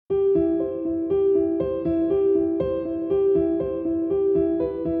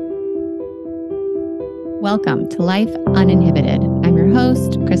Welcome to Life Uninhibited. I'm your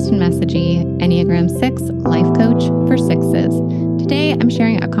host, Kristen Messagey, Enneagram 6 life coach for sixes. Today, I'm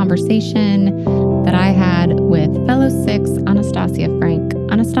sharing a conversation that I had with fellow six, Anastasia Frank.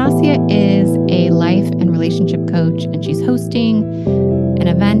 Anastasia is a life and relationship coach, and she's hosting an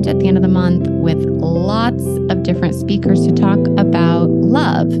event at the end of the month with lots of different speakers to talk about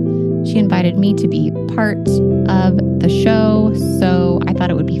love. She invited me to be part of the show, so I thought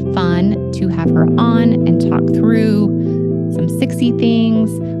it would be fun to have her on and talk through some sixy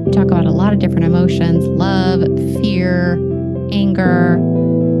things. We talk about a lot of different emotions: love, fear, anger,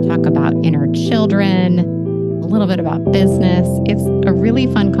 talk about inner children, a little bit about business. It's a really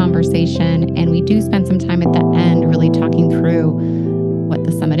fun conversation, and we do spend some time at the end really talking through what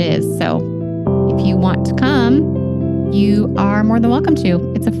the summit is. So if you want to come, you are more than welcome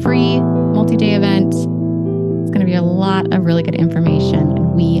to. It's a free multi-day event. It's going to be a lot of really good information,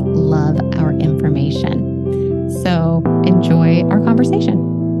 and we love our information. So enjoy our conversation.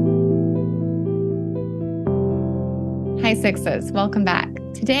 Hi, sixes. Welcome back.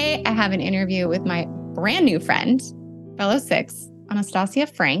 Today, I have an interview with my brand new friend, fellow six, Anastasia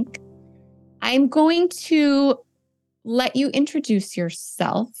Frank. I'm going to let you introduce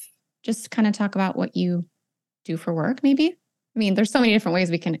yourself, just kind of talk about what you do for work, maybe. I mean, there's so many different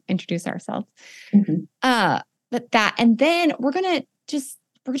ways we can introduce ourselves. And then we're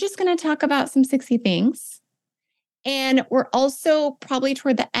just gonna talk about some sexy things. And we're also probably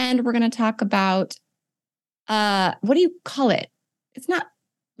toward the end, we're gonna talk about what do you call it? It's not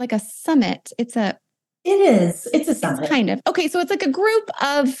like a summit. It is. It's a summit. It's kind of. Okay, so it's like a group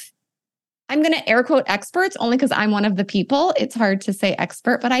of, I'm going to air quote experts only because I'm one of the people. It's hard to say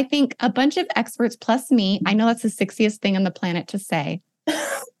expert, but I think a bunch of experts plus me. I know that's the sexiest thing on the planet to say.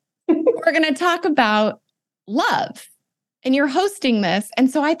 We're going to talk about love, and you're hosting this. And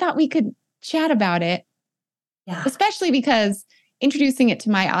so I thought we could chat about it, especially because introducing it to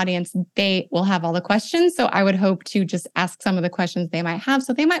my audience, they will have all the questions. So I would hope to just ask some of the questions they might have.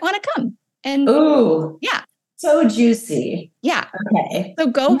 So they might want to come. And yeah. So juicy. Yeah. Okay. So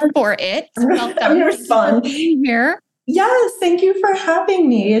go for it. Welcome. I'm going to respond. Here. Yes. Thank you for having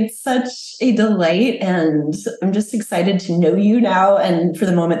me. It's such a delight. And I'm just excited to know you now. And for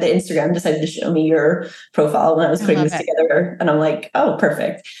the moment that Instagram decided to show me your profile when I was putting this together. And I'm like, oh,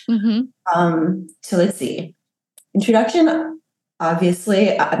 perfect. Mm-hmm. So let's see. Introduction.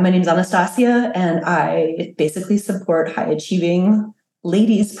 Obviously, my name is Anastasia, and I basically support high achieving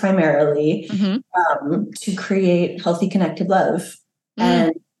ladies primarily to create healthy, connected love.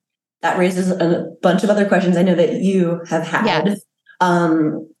 And that raises a bunch of other questions I know that you have had. Yes.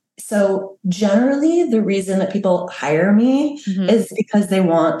 So generally, the reason that people hire me is because they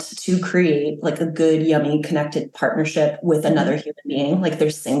want to create like a good, yummy, connected partnership with another human being. Like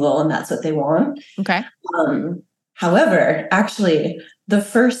they're single and that's what they want. Okay. However, actually, the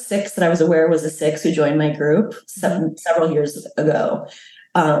first six that I was aware was a six who joined my group several years ago,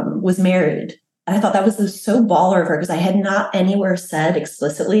 was married. And I thought that was so baller of her because I had not anywhere said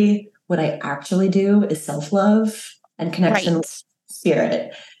explicitly what I actually do is self-love and connection with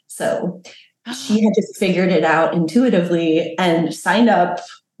spirit. So she had just figured it out intuitively and signed up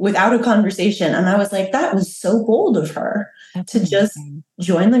without a conversation. And I was like, that was so bold of her to just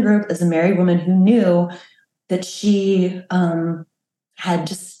join the group as a married woman who knew that she had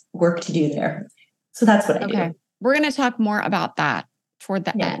just work to do there. So that's what I do. We're going to talk more about that toward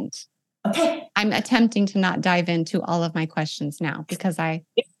the end. Okay. I'm attempting to not dive into all of my questions now because I,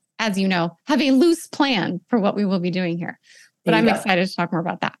 as you know, have a loose plan for what we will be doing here. But I'm excited to talk more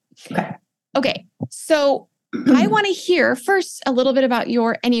about that. Okay. So I want to hear first a little bit about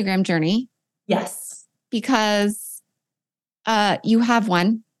your Enneagram journey. Yes. Because you have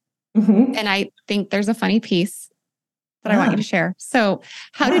one. And I think there's a funny piece that I want you to share. So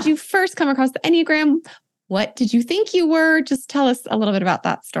how did you first come across the Enneagram? What did you think you were? Just tell us a little bit about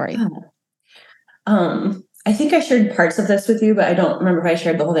that story. I think I shared parts of this with you, but I don't remember if I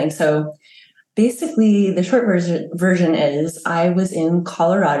shared the whole thing. So basically the short version is I was in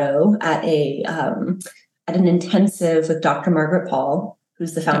Colorado at an intensive with Dr. Margaret Paul,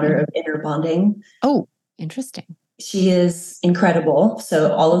 who's the founder of Inner Bonding. Oh, interesting. She is incredible.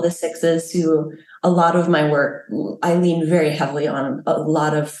 So all of the sixes who, a lot of my work, I lean very heavily on a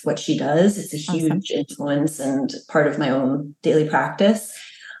lot of what she does. It's a huge influence and part of my own daily practice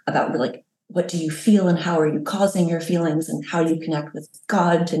about like, what do you feel and how are you causing your feelings and how do you connect with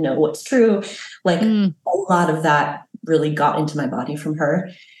God to know what's true? Like a lot of that really got into my body from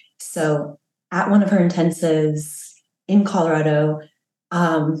her. So at one of her intensives in Colorado,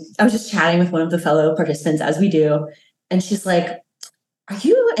 I was just chatting with one of the fellow participants as we do. And she's like, are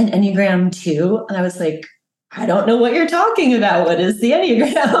you an Enneagram 2? And I was like, I don't know what you're talking about. What is the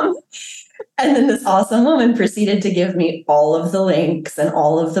Enneagram? And then this awesome woman proceeded to give me all of the links and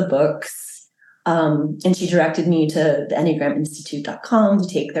all of the books. And she directed me to the EnneagramInstitute.com to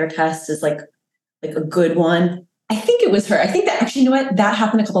take their test as like a good one. I think it was her. I think that actually, you know what? That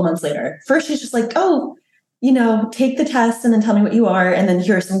happened a couple months later. First, she's just like, oh, take the test and then tell me what you are. And then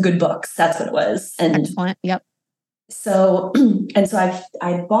here are some good books. That's what it was. And excellent. Yep. So,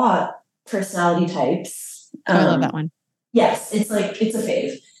 I bought personality types. I love that one. Yes. It's a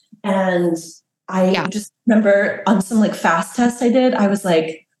fave. And I just remember on some like fast tests I did, I was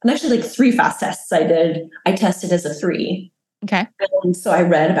like, and actually like 3 fast tests I did, I tested as a 3. Okay. And so I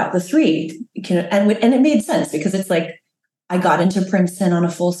read about the 3, and it made sense because it's like, I got into Princeton on a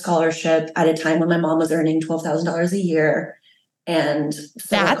full scholarship at a time when my mom was earning $12,000 a year. And so,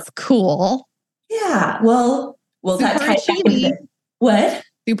 that's cool. Yeah. Well, super achieving. What?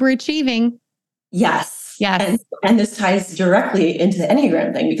 Super achieving. Yes. Yes. And this ties directly into the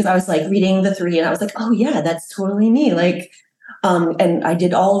Enneagram thing because I was like reading the 3 and I was like, oh yeah, that's totally me. Like, and I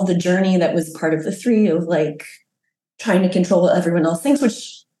did all of the journey that was part of the 3 of like trying to control what everyone else thinks,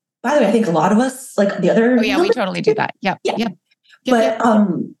 which by the way, I think a lot of us like the other. Oh yeah, we totally do that. Yep. Yeah. Yep.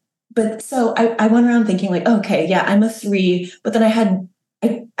 But so I went around thinking like, okay, yeah, I'm a 3, but then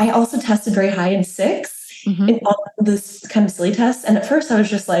I also tested very high in 6 in all of this kind of silly tests. And at first I was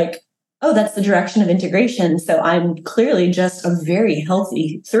just like, oh, that's the direction of integration. So I'm clearly just a very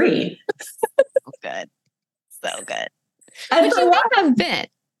healthy 3. So good. So good. Which you may have been.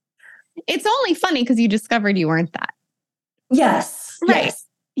 It's only funny because you discovered you weren't that. Yes. Right. Yes.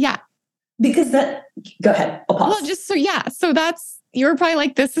 Yeah. Because go ahead. I'll pause. Well, so you were probably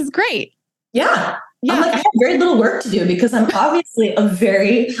like, this is great. Yeah. Yeah. I'm like, I have very little work to do because I'm obviously a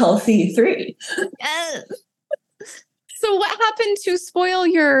very healthy 3. Yes. So what happened to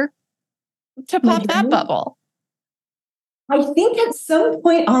pop that bubble? I think at some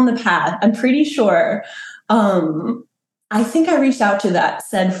point on the path, I'm pretty sure, I think I reached out to that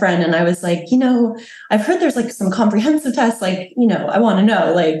said friend and I was like, I've heard there's like some comprehensive tests, like, I want to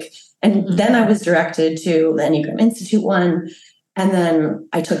know, like, and then I was directed to the Enneagram Institute one. And then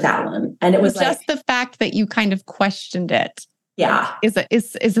I took that one and it was just the fact that you kind of questioned it. Yeah. Is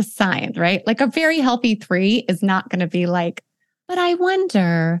a sign, right? Like a very healthy 3 is not going to be like, but I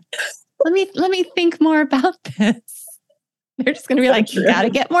wonder, let me think more about this. They're just going to be like, you got to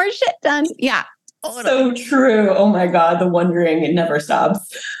get more shit done. Yeah. So true. Oh my God. The wondering, it never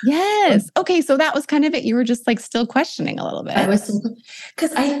stops. Yes. Okay. So that was kind of it. You were just like still questioning a little bit. I was,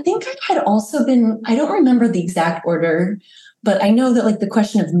 because I think I had also been, I don't remember the exact order, but I know that like the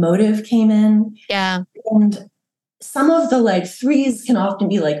question of motive came in. Yeah. And some of the like 3s can often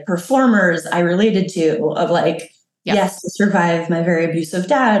be like performers I related to of like, yes, to survive my very abusive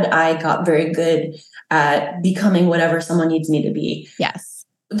dad, I got very good at becoming whatever someone needs me to be. Yes.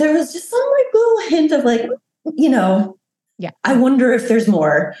 There was just some like little hint of like, I wonder if there's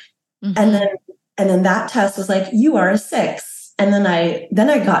more. And then that test was like, you are a 6. And then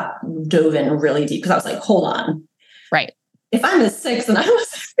I got dove in really deep because I was like, hold on. Right. If I'm a 6 and I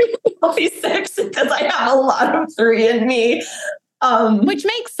was a healthy 6 because I have a lot of 3 in me. Which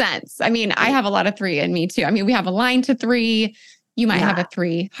makes sense. I mean, I have a lot of 3 in me too. I mean, we have a line to 3. You might have a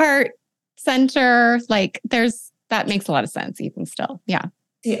 3 heart center. Like that makes a lot of sense even still. Yeah.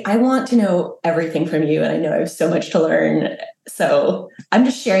 See, I want to know everything from you, and I know I have so much to learn. So I'm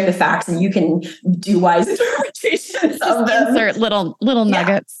just sharing the facts, and you can do wise interpretations of them. Insert little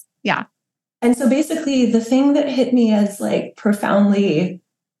nuggets. Yeah. And so basically, the thing that hit me as like profoundly,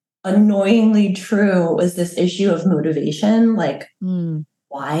 annoyingly true was this issue of motivation. Like,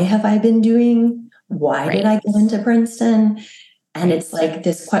 why have I been doing? Why did I get into Princeton? And it's like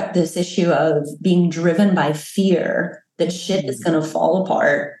this issue of being driven by fear that shit is going to fall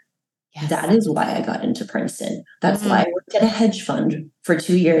apart. Yes. That is why I got into Princeton. That's why I worked at a hedge fund for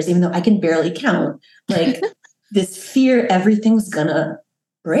 2 years, even though I can barely count. Like this fear, everything's going to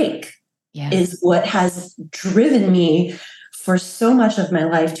break is what has driven me for so much of my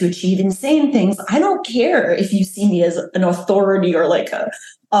life to achieve insane things. I don't care if you see me as an authority or like a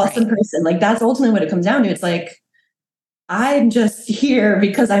awesome person. Like that's ultimately what it comes down to. It's like, I'm just here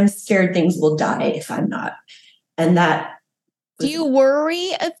because I'm scared things will die if I'm not. And do you worry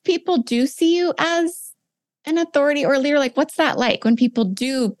if people do see you as an authority or a leader? Like, what's that like when people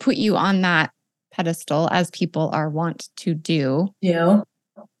do put you on that pedestal as people are wont to do?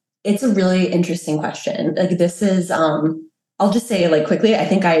 It's a really interesting question. Like this is, I'll just say like quickly, I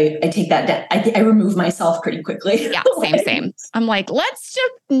think I take that down. I remove myself pretty quickly. Yeah, same. I'm like, let's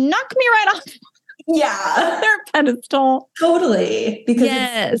just knock me right off. Yeah. their pedestal. Totally. Because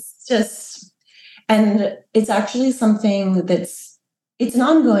it's just, and it's actually something it's an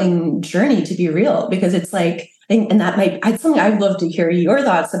ongoing journey, to be real, because it's like, and that it's something I'd love to hear your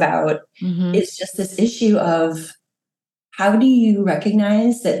thoughts about. It's just this issue of how do you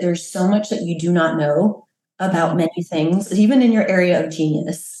recognize that there's so much that you do not know about many things, even in your area of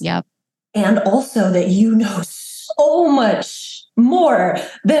genius. Yep. And also that you know so much more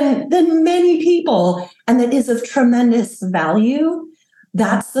than many people, and that is of tremendous value.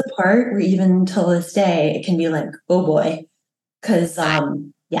 That's the part where even till this day, it can be like, oh boy. Because, I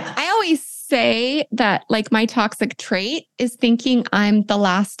always say that like my toxic trait is thinking I'm the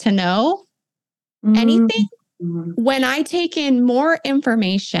last to know anything. When I take in more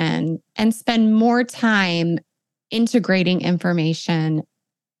information and spend more time integrating information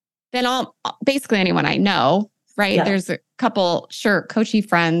than basically anyone I know, right? Yeah. There's a couple, sure, coachy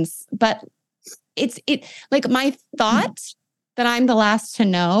friends, but it's like my thought that I'm the last to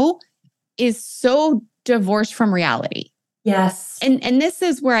know is so divorced from reality. Yes. And this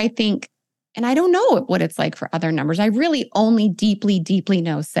is where I think, and I don't know what it's like for other numbers. I really only deeply, deeply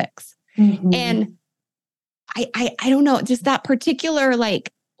know 6. And I don't know, just that particular,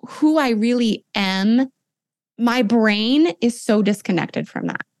 like who I really am, my brain is so disconnected from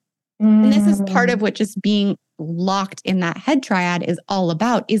that. And this is part of what just being locked in that head triad is all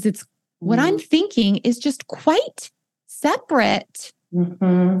about, is it's what I'm thinking is just quite separate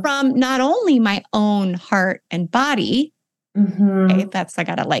from not only my own heart and body. Okay, I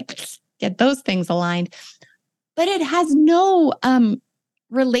gotta like get those things aligned, but it has no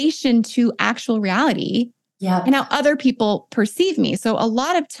relation to actual reality. Yeah. And how other people perceive me. So a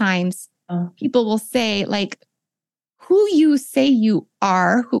lot of times people will say like, who you say you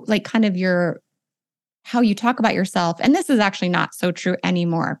are, who like kind of how you talk about yourself. And this is actually not so true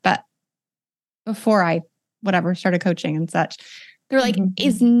anymore. But before I started coaching and such, they're like,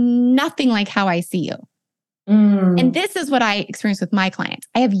 is nothing like how I see you. And this is what I experience with my clients.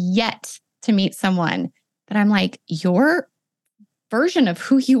 I have yet to meet someone that I'm like, your version of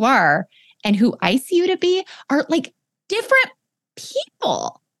who you are and who I see you to be are like different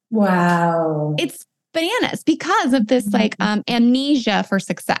people. Wow. It's bananas because of this like amnesia for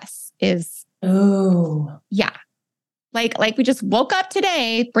success is, yeah. Like we just woke up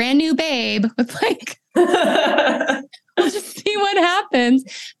today, brand new babe with like, we'll just see what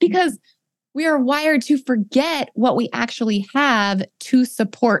happens, because we are wired to forget what we actually have to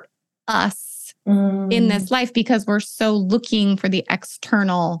support us in this life because we're so looking for the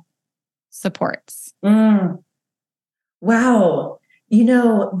external supports. Wow. You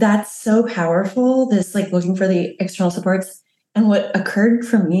know, that's so powerful, this like looking for the external supports. And what occurred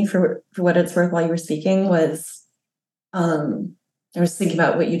for me, for what it's worth, while you were speaking was, I was thinking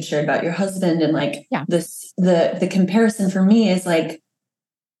about what you'd shared about your husband, and like the comparison for me is like,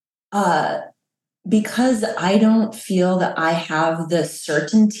 because I don't feel that I have the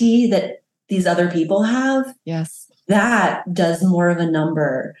certainty that these other people have. Yes. That does more of a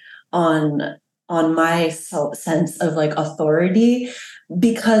number on my sense of like authority,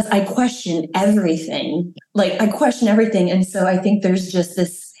 because I question everything. And so I think there's just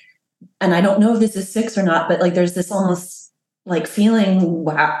this, and I don't know if this is 6 or not, but like there's this almost like feeling,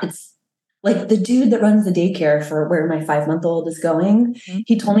 wow, it's like the dude that runs the daycare for where my 5-month-old is going.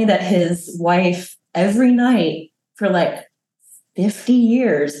 He told me that his wife every night for like 50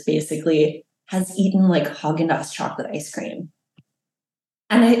 years basically has eaten like Haagen-Dazs chocolate ice cream.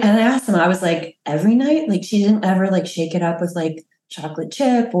 And I asked him, I was like, every night? Like she didn't ever like shake it up with like chocolate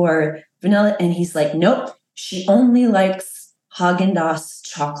chip or vanilla? And he's like, nope, she only likes Haagen-Dazs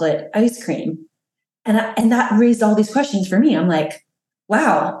chocolate ice cream. And that raised all these questions for me. I'm like,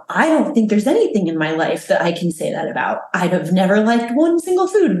 wow, I don't think there's anything in my life that I can say that about. I'd have never liked one single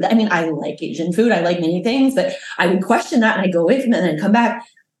food. I mean, I like Asian food. I like many things, but I would question that and I go away from it and then come back.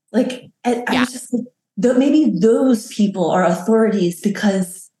 Like, I was just like, maybe those people are authorities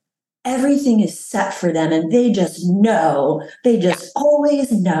because everything is set for them and they just know. They just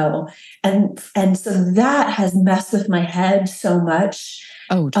always know. And so that has messed with my head so much.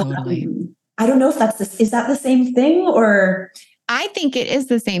 Oh, totally. I don't know if is that the same thing, or... I think it is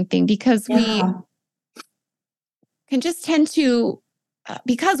the same thing, because we can just tend to,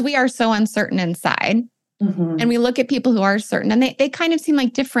 because we are so uncertain inside, and we look at people who are certain, and they kind of seem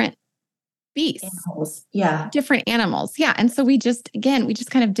like different beasts. Animals. Yeah. Different animals. Yeah. And so we just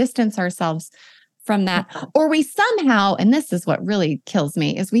kind of distance ourselves from that. Or we somehow, and this is what really kills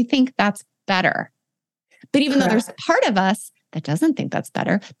me, is we think that's better. But even though there's part of us that doesn't think that's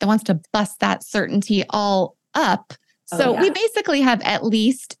better, that wants to bust that certainty all up So we basically have at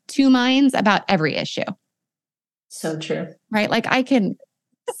least two minds about every issue. So true. Right? Like I can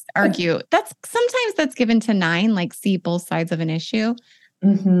argue sometimes that's given to 9, like see both sides of an issue.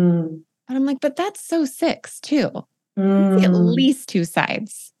 Mm-hmm. But I'm like, but that's so 6 too. See at least two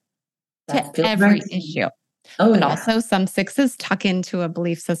sides to every issue. But also some 6s tuck into a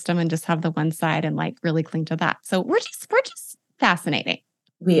belief system and just have the one side and like really cling to that. So we're just fascinating.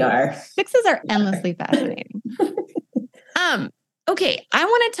 We are. 6s are endlessly fascinating. Okay. I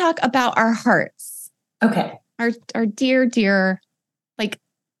want to talk about our hearts. Okay. Our dear, like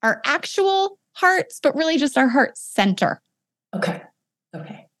our actual hearts, but really just our heart center. Okay.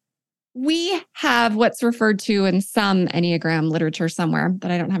 We have what's referred to in some Enneagram literature somewhere that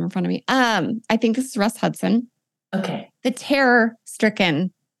I don't have in front of me. I think this is Russ Hudson. Okay. The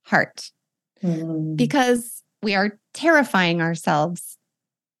terror-stricken heart. Because we are terrifying ourselves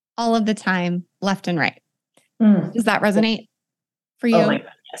all of the time, left and right. Does that resonate for you? Oh my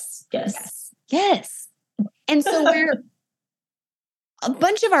God. Yes. And so a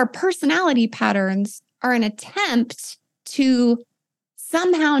bunch of our personality patterns are an attempt to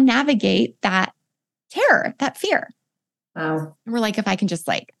somehow navigate that terror, that fear. Wow. And we're like, if I can just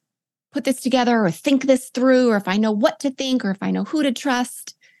like put this together or think this through, or if I know what to think, or if I know who to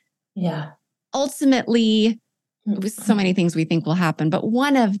trust. Yeah. Ultimately, it was so many things we think will happen, but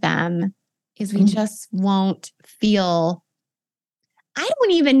one of them is we just won't feel. I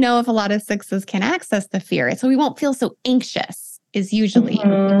don't even know if a lot of 6s can access the fear. So we won't feel so anxious is usually, we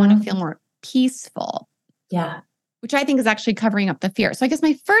want to feel more peaceful. Yeah. Which I think is actually covering up the fear. So I guess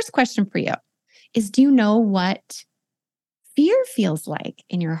my first question for you is, do you know what fear feels like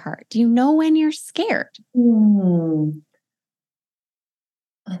in your heart? Do you know when you're scared?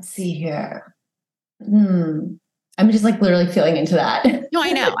 Let's see here. I'm just like literally feeling into that. No,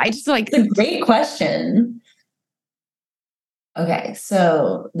 I know. I just like... It's a great question. Okay.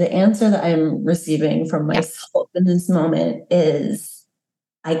 So the answer that I'm receiving from myself in this moment is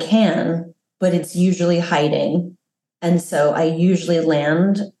I can, but it's usually hiding. And so I usually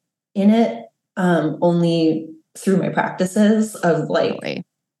land in it only through my practices of like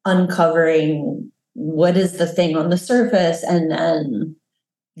uncovering what is the thing on the surface and then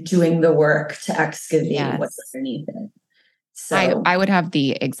doing the work to excavate what's underneath it. So I would have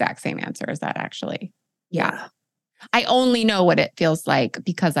the exact same answer as that, actually. Yeah. I only know what it feels like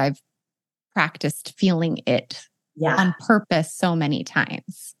because I've practiced feeling it on purpose so many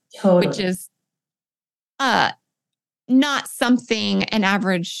times. Totally. Which is not something an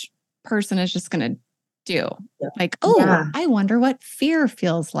average person is just going to do. Like, I wonder what fear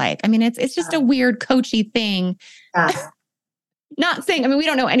feels like. I mean, it's just a weird coachy thing. Not saying, I mean, we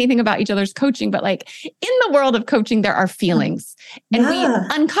don't know anything about each other's coaching, but like in the world of coaching, there are feelings and we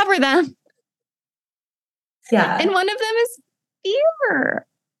uncover them. And one of them is fear.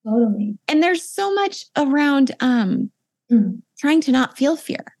 Totally. And there's so much around trying to not feel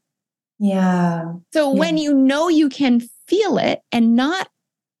fear. Yeah. So when you know you can feel it and not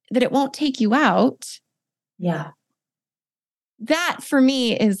that it won't take you out. Yeah. That for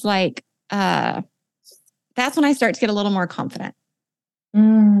me is like, that's when I start to get a little more confident.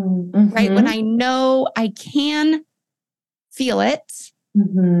 Right? When I know I can feel it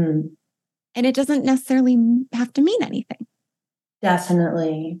and it doesn't necessarily have to mean anything.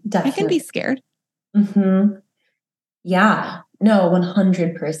 Definitely. I can be scared. Yeah. No,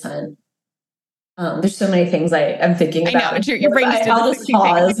 100%. There's so many things I'm thinking about. I know, your brain just did I'll just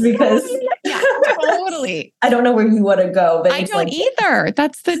pause because totally. I don't know where you want to go, but I don't either.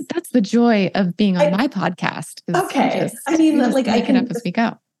 That's the joy of being on my podcast. I mean, like I can up as we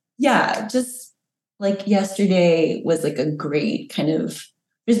go. Yeah, just like yesterday was like a great kind of.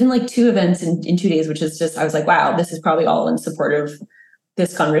 There's been like 2 events in 2 days, which is just I was like, wow, this is probably all in support of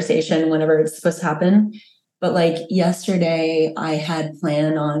this conversation whenever it's supposed to happen. But like yesterday, I had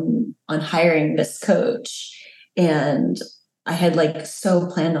planned on hiring this coach, and I had like so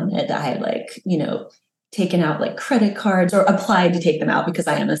planned on it that I had like, taken out like credit cards or applied to take them out because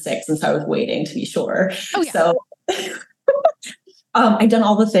I am a 6. And so I was waiting to be sure. Oh, yeah. So I'd done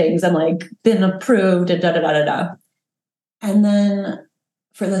all the things and like been approved and da. And then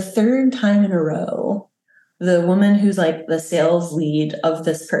for the 3rd time in a row, the woman who's like the sales lead of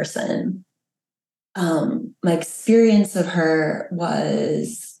this person, my experience of her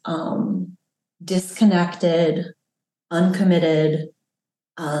was disconnected, uncommitted,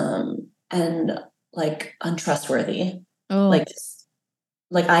 and like untrustworthy. Like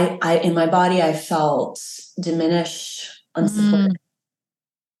I in my body I felt diminished, unsupported,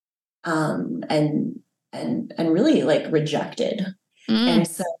 and really like rejected. And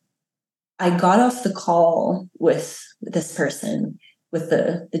so I got off the call with this person, with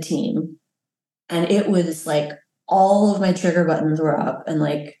the team, and it was like all of my trigger buttons were up and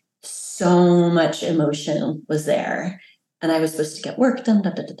like so much emotion was there. And I was supposed to get work done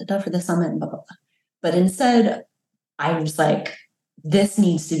for the summit and blah, blah, blah. But instead, I was like, this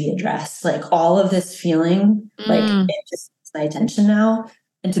needs to be addressed. Like all of this feeling, like it just needs my attention now.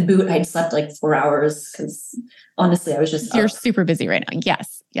 And to boot, I'd slept like 4 hours because honestly, I was just You're super busy right now.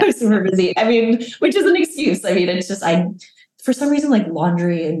 Yes. I was super busy. I mean, which is an excuse. I mean, it's just, for some reason, like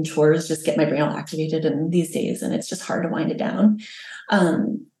laundry and chores just get my brain all activated in these days. And it's just hard to wind it down.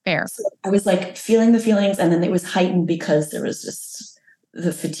 Fair. So I was like feeling the feelings, and then it was heightened because there was just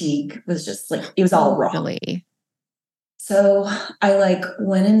the fatigue was just like, it was all wrong. Really? So I like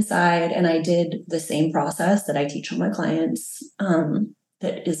went inside and I did the same process that I teach all my clients,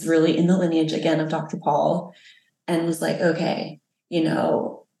 that is really in the lineage again of Dr. Paul, and was like, okay, you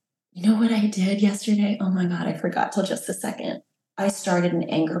know what I did yesterday? Oh my God, I forgot till just a second. I started an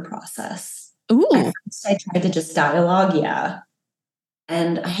anger process. Ooh. At first I tried to just dialogue. Yeah.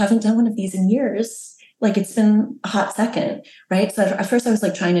 And I haven't done one of these in years. Like it's been a hot second, right? So at first I was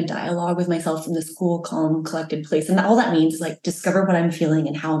like trying to dialogue with myself from this cool, calm, collected place. And all that means is like discover what I'm feeling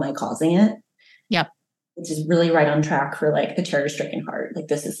and how am I causing it? Yep. Which is really right on track for like the terror-stricken heart. Like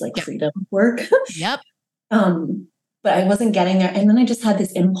this is like freedom work. Yep. But I wasn't getting there. And then I just had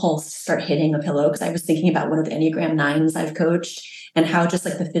this impulse to start hitting a pillow because I was thinking about one of the Enneagram 9s I've coached and how just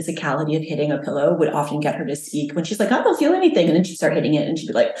like the physicality of hitting a pillow would often get her to speak when she's like, I don't feel anything. And then she'd start hitting it and she'd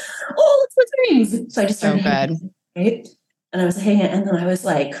be like, oh, it's the rings. So I just started hitting it, right? And I was hitting it. And then I was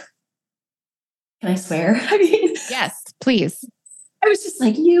like, can I swear? I mean, yes, please. I was just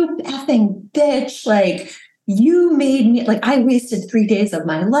like, you effing bitch. Like, you made me, like, I wasted 3 days of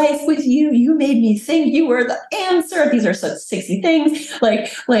my life with you. You made me think you were the answer. These are such sexy things. I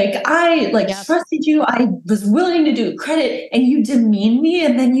trusted you. I was willing to do credit and you demean me.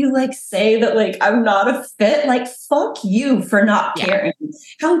 And then you like say that like, I'm not a fit. Like, fuck you for not caring.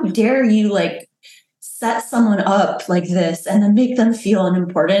 How dare you like set someone up like this and then make them feel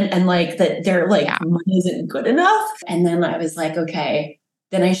unimportant and like that their like money isn't good enough. And then I was like, okay,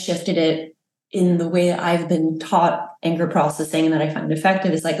 then I shifted it in the way that I've been taught anger processing and that I find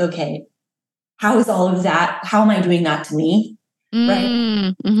effective is like, okay, how is all of that? How am I doing that to me? Right.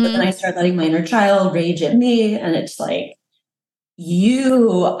 Mm-hmm. But then I start letting my inner child rage at me. And it's like,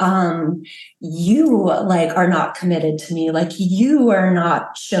 you like are not committed to me. Like you are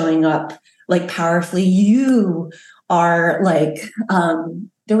not showing up like powerfully. You are like,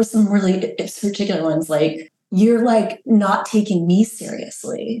 there were some really particular ones like, you're like not taking me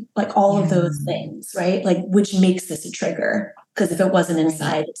seriously, like all of those things, right? Like, which makes this a trigger. Because if it wasn't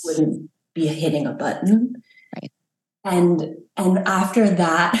inside, it wouldn't be hitting a button. Right. And after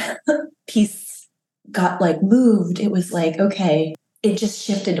that piece got like moved, it was like, okay, it just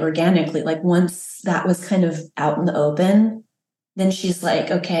shifted organically. Like once that was kind of out in the open, then she's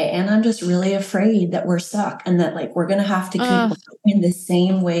like, okay, and I'm just really afraid that we're stuck and that like we're going to have to keep in the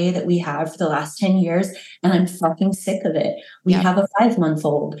same way that we have for the last 10 years. And I'm fucking sick of it. We have a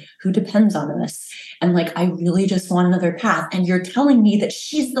 5-month-old who depends on us. And like, I really just want another path. And you're telling me that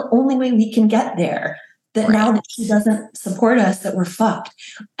she's the only way we can get there. That now that she doesn't support us, that we're fucked.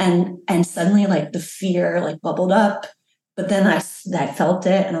 And suddenly like the fear like bubbled up. But then I felt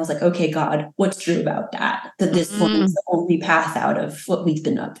it and I was like, okay, God, what's true about that? That this one is the only path out of what we've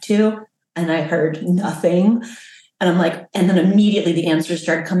been up to. And I heard nothing. And I'm like, and then immediately the answers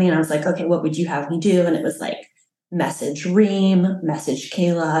started coming and I was like, okay, what would you have me do? And it was like, message Reem, message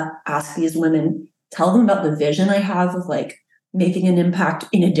Kayla, ask these women, tell them about the vision I have of like making an impact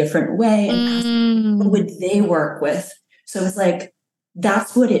in a different way. And who would they work with? So it was like,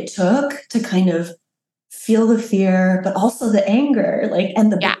 that's what it took to kind of feel the fear, but also the anger, like,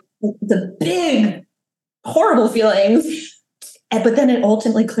 and the big, horrible feelings. But then it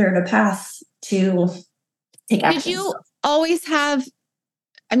ultimately cleared a path to take action. Did you always have,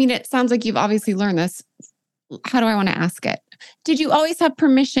 I mean, it sounds like you've obviously learned this. How do I want to ask it? Did you always have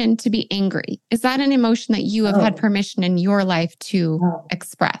permission to be angry? Is that an emotion that you have had permission in your life to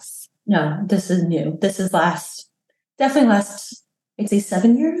express? No, this is new. This is definitely last, I'd say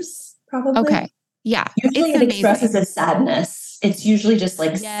 7 years, probably. Okay. Yeah. Usually it expresses as sadness. It's usually just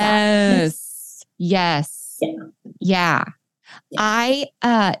like sadness. Yes. Yeah.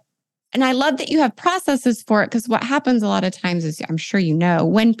 And I love that you have processes for it because what happens a lot of times is, I'm sure you know,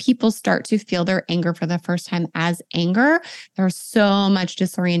 when people start to feel their anger for the first time as anger, there's so much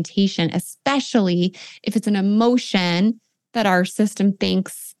disorientation, especially if it's an emotion that our system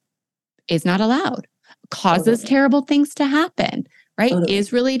thinks is not allowed, causes terrible things to happen. right,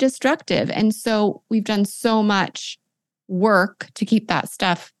 is really destructive. And so we've done so much work to keep that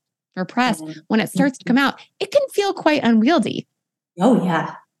stuff repressed. When it starts to come out, it can feel quite unwieldy. Oh,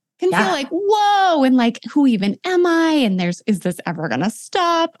 yeah. Can feel like, whoa, and like, who even am I? And is this ever going to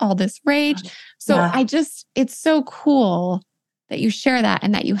stop? All this rage. So it's so cool that you share that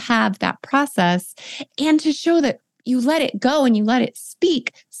and that you have that process, and to show that you let it go and you let it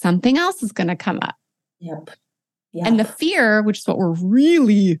speak, something else is going to come up. Yep. And the fear, which is what we're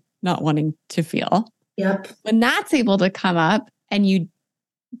really not wanting to feel. Yep. When that's able to come up and you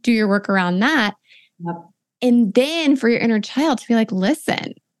do your work around that. Yep. And then for your inner child to be like,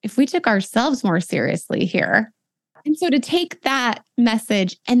 listen, if we took ourselves more seriously here. And so to take that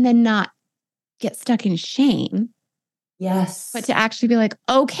message and then not get stuck in shame. Yes. But to actually be like,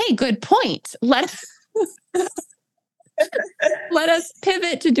 okay, good point. Let us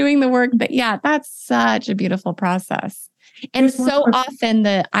pivot to doing the work. But yeah, that's such a beautiful process. And so often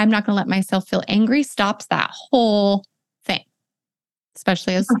I'm not going to let myself feel angry stops that whole thing,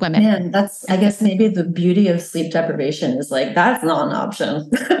 especially as women. Man, I guess maybe the beauty of sleep deprivation is like, that's not an option.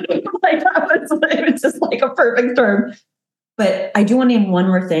 It was just like a perfect term. But I do want to name one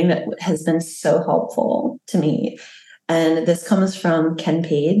more thing that has been so helpful to me. And this comes from Ken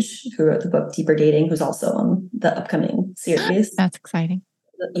Page, who wrote the book Deeper Dating, who's also on the upcoming series. That's exciting.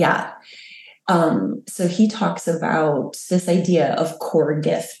 Yeah. So he talks about this idea of core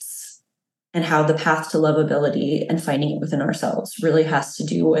gifts and how the path to lovability and finding it within ourselves really has to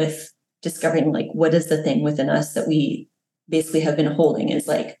do with discovering like, what is the thing within us that we basically have been holding is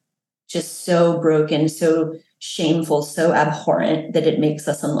like just so broken, so shameful, so abhorrent that it makes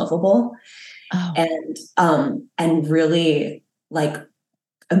us unlovable. And really like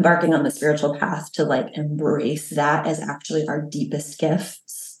embarking on the spiritual path to like embrace that as actually our deepest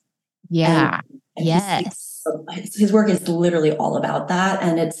gifts. Yeah. And his work is literally all about that.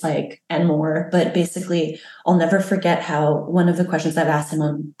 And it's like, and more, but basically I'll never forget how one of the questions I've asked him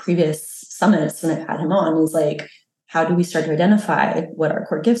on previous summits when I've had him on is like, how do we start to identify what our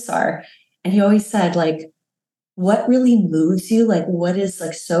core gifts are? And he always said like, what really moves you? Like what is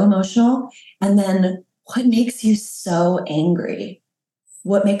like so emotional? And then what makes you so angry?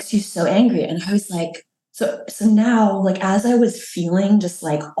 What makes you so angry? And I was like, so now, like, as I was feeling just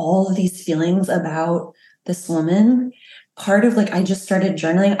like all of these feelings about this woman, part of like, I just started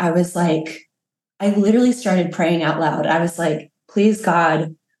journaling. I was like, I literally started praying out loud. I was like, please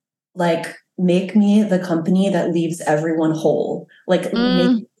God, like, make me the company that leaves everyone whole. Like,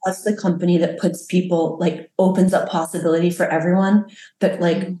 make us the company that puts people, like, opens up possibility for everyone, that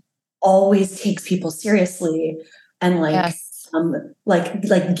like always takes people seriously and like,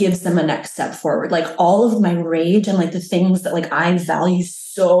 like gives them a next step forward. Like all of my rage and like the things that like I value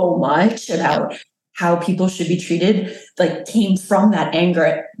so much about how people should be treated, like came from that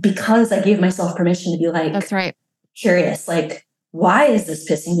anger because I gave myself permission to be like, that's right, curious, like, why is this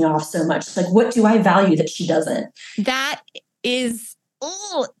pissing me off so much? Like, what do I value that she doesn't? That is,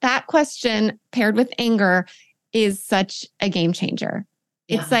 that question paired with anger is such a game changer.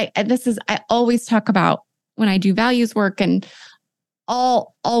 Yeah. It's like, I always talk about when I do values work and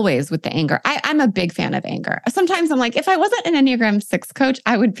always with the anger. I'm a big fan of anger. Sometimes I'm like, if I wasn't an Enneagram 6 coach,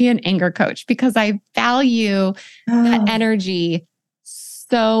 I would be an anger coach because I value that energy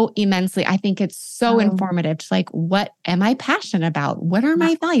so immensely. I think it's so informative to like, what am I passionate about? What are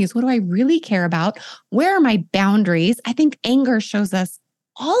my values? What do I really care about? Where are my boundaries? I think anger shows us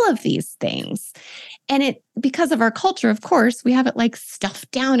all of these things. And because of our culture, of course, we have it like stuffed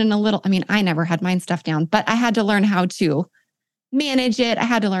down in a little, I mean, I never had mine stuffed down, but I had to learn how to manage it. I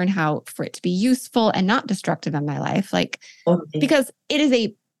had to learn how for it to be useful and not destructive in my life. Like, because it is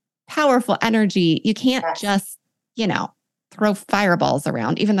a powerful energy. You can't just, throw fireballs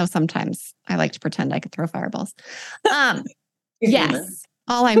around, even though sometimes I like to pretend I could throw fireballs. Yes.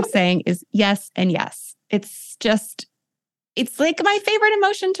 All I'm saying is yes and yes. It's like my favorite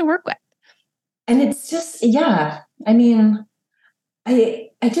emotion to work with. And it's just, I mean, I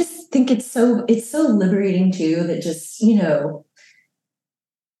just think it's so liberating too, that just,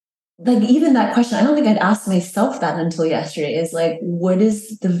 like even that question, I don't think I'd asked myself that until yesterday, is like, what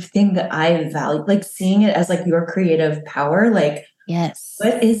is the thing that I value? Like seeing it as like your creative power, like, yes,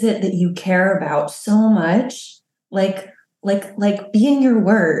 what is it that you care about so much? Like being your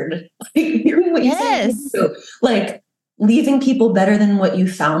word, like doing what you say, like leaving people better than what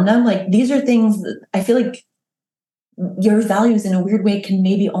you found them. Like these are things that I feel like your values in a weird way can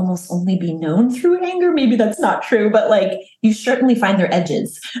maybe almost only be known through anger. Maybe that's not true, but like you certainly find their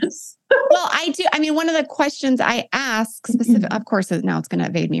edges. Well, I do. I mean, one of the questions I ask specific, of course, now it's going to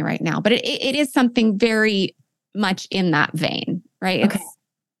evade me right now, but it is something very much in that vein. right? Okay.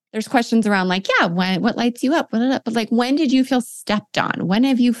 There's questions around like, yeah, what lights you up? But like, when did you feel stepped on? When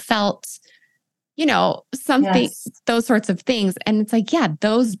have you felt, something, those sorts of things? And it's like, yeah,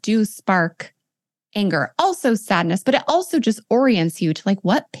 those do spark anger, also sadness, but it also just orients you to like,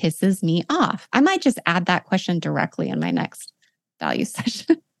 what pisses me off? I might just add that question directly in my next value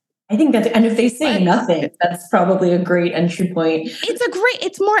session. I think and if they say nothing, that's probably a great entry point.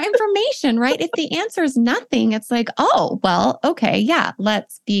 It's more information, right? If the answer is nothing, it's like, oh, well, okay, yeah,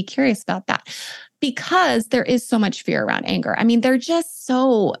 let's be curious about that. Because there is so much fear around anger. I mean, they're just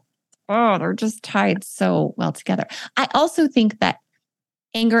they're just tied so well together. I also think that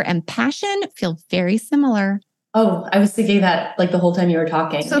anger and passion feel very similar. Oh, I was thinking that like the whole time you were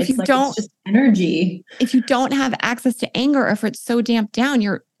talking. So if it's just energy. If you don't have access to anger, or if it's so damped down,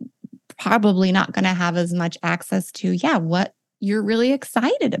 you're probably not going to have as much access to, what you're really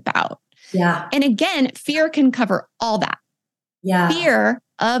excited about. Yeah. And again, fear can cover all that. Yeah. Fear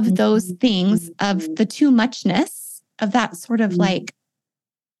of those things, of the too muchness, of that sort of like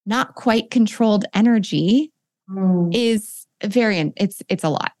not quite controlled energy is it's a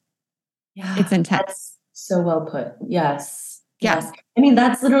lot. Yeah. It's intense. That's so well put. Yes. Yeah. Yes. I mean,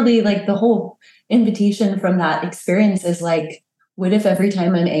 that's literally like the whole invitation from that experience is like, what if every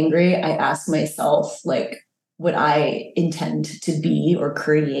time I'm angry, I ask myself, like, what I intend to be or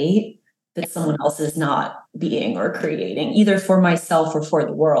create that someone else is not being or creating, either for myself or for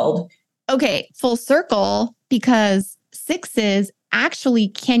the world? Okay, full circle, because sixes actually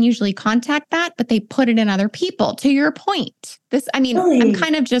can usually contact that, but they put it in other people. To your point, really? I'm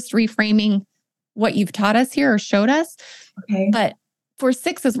kind of just reframing what you've taught us here or showed us. Okay. But for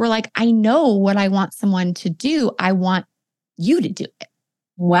sixes, we're like, I know what I want someone to do. I want you to do it.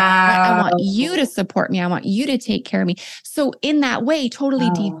 Wow. I want you to support me. I want you to take care of me. So in that way, totally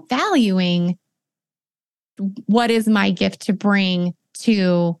devaluing what is my gift to bring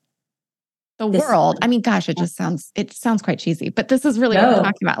to the world. I mean, gosh, it sounds quite cheesy, but this is really what we're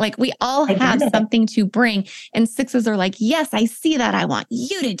talking about. Like we all have something to bring, and sixes are like, yes, I see that. I want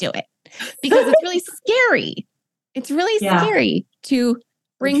you to do it, because it's really scary. It's really scary to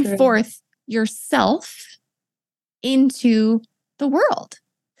bring forth yourself into the world.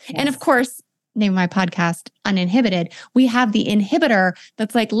 Yes. And of course, name of my podcast, Uninhibited, we have the inhibitor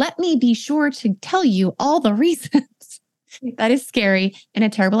that's like, let me be sure to tell you all the reasons that is scary and a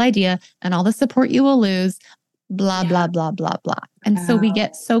terrible idea and all the support you will lose, blah, blah, blah, blah, blah. And so we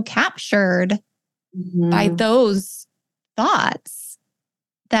get so captured by those thoughts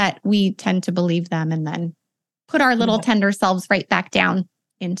that we tend to believe them and then put our little tender selves right back down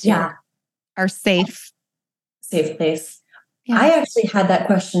into our safe place. Yeah. I actually had that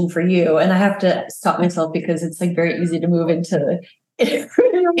question for you, and I have to stop myself because it's like very easy to move into interview.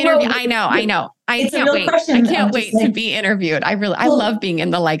 I know. I can't wait. I can't wait to be interviewed. I love being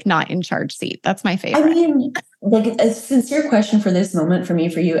in the like not in charge seat. That's my favorite. I mean, like a sincere question for this moment, for me,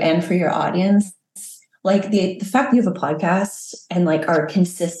 for you, and for your audience. Like the fact that you have a podcast and like are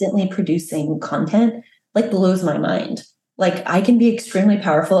consistently producing content, like blows my mind. Like I can be extremely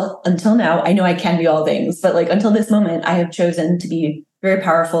powerful until now. I know I can be all things, but like until this moment, I have chosen to be very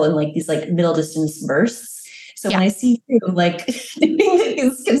powerful in like these like middle distance bursts. So when I see you like doing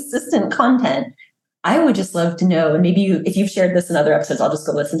these consistent content, I would just love to know, and maybe if you've shared this in other episodes, I'll just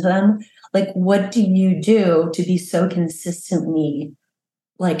go listen to them. Like, what do you do to be so consistently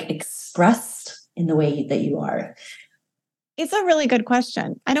like expressed in the way that you are? It's a really good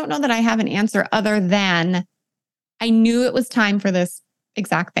question. I don't know that I have an answer other than I knew it was time for this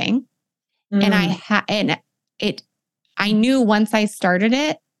exact thing. And I knew once I started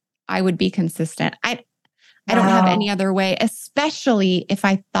it, I would be consistent. I don't have any other way, especially if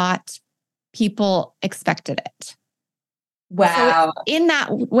I thought people expected it. Wow. So in that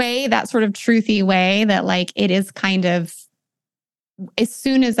way, that sort of truthy way that like, it is kind of, as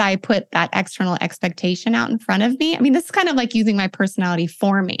soon as I put that external expectation out in front of me, I mean, this is kind of like using my personality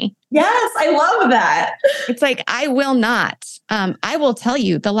for me. Yes, I love that. It's like, I will not. I will tell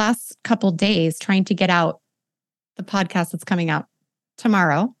you the last couple days trying to get out the podcast that's coming out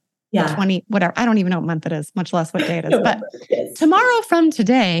tomorrow. Yeah. 20, whatever. I don't even know what month it is, much less what day it is. But tomorrow from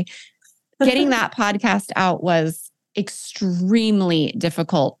today, getting that podcast out was extremely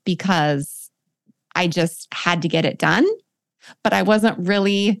difficult because I just had to get it done. But I wasn't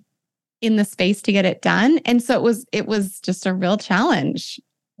really in the space to get it done. And so it was just a real challenge.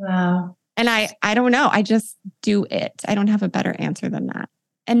 Wow. And I don't know. I just do it. I don't have a better answer than that.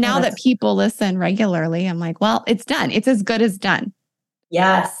 And now that people listen regularly, I'm like, well, it's done. It's as good as done.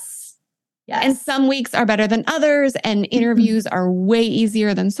 Yes. Yes. And some weeks are better than others, and interviews are way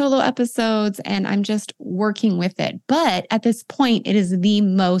easier than solo episodes. And I'm just working with it. But at this point, it is the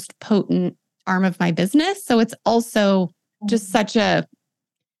most potent arm of my business. So it's also just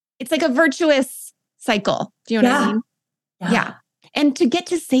it's like a virtuous cycle. Do you know what I mean? Yeah. And to get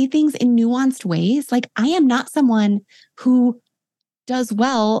to say things in nuanced ways, like I am not someone who does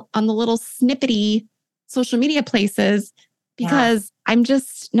well on the little snippety social media places because I'm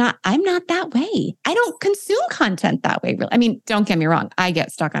not that way. I don't consume content that way. Really. I mean, don't get me wrong. I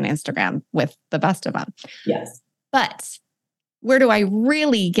get stuck on Instagram with the best of them. Yes. But where do I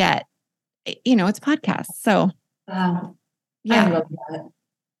really get, it's podcasts. So, wow. I love that.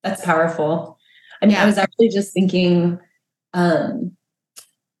 That's powerful. I mean, I was actually just thinking, for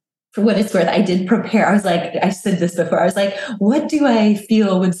what it's worth, I did prepare. I was like, I said this before. I was like, what do I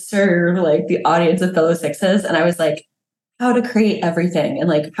feel would serve like the audience of fellow sixes? And I was like, how to create everything. And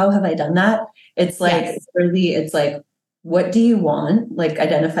like, how have I done that? It's like, it's like, what do you want? Like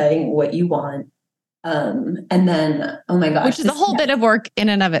identifying what you want. And then, oh my gosh. Which is a whole bit of work in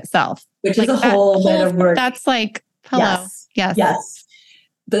and of itself. Which is a whole bit of work. That's like, hello. Yes.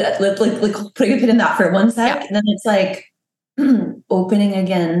 But like putting a pin in that for 1 sec. Yeah. And then it's like opening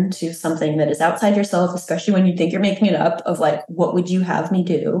again to something that is outside yourself, especially when you think you're making it up, of like, what would you have me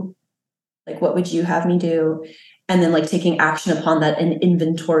do? Like, what would you have me do? And then like taking action upon that and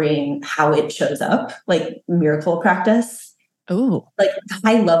inventorying how it shows up, like miracle practice. Oh, like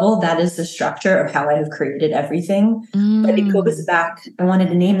high level, that is the structure of how I have created everything. But it goes back. I wanted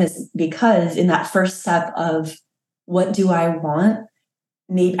to name this because in that first step of what do I want?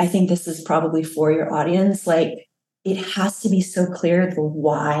 Maybe I think this is probably for your audience. Like it has to be so clear the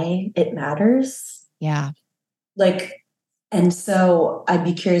why it matters. Yeah. Like, and so I'd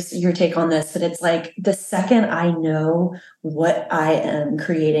be curious your take on this, but it's like the second I know what I am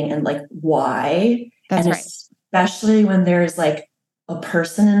creating and like why, that's and right. Especially when there's like a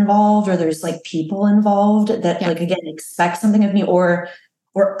person involved or there's like people involved that like, again, expect something of me or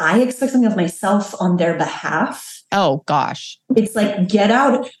I expect something of myself on their behalf. Oh gosh. It's like, get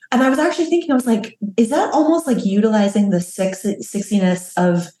out. And I was actually thinking, I was like, is that almost like utilizing the sixiness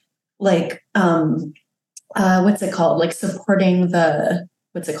of like, what's it called? Like supporting the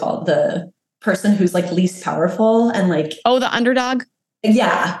person who's like least powerful and like, oh, the underdog.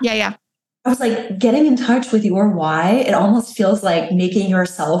 Yeah. I was like, getting in touch with your why. It almost feels like making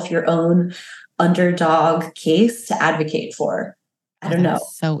yourself your own underdog case to advocate for. I don't know.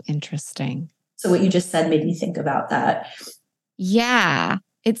 So interesting. So what you just said made me think about that. Yeah.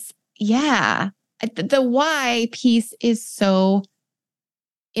 The why piece is so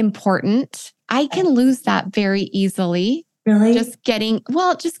important. I can lose that very easily. Really? Just getting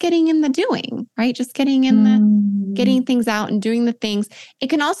in the doing, right? Just getting in getting things out and doing the things. It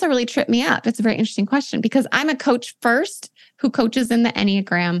can also really trip me up. It's a very interesting question because I'm a coach first who coaches in the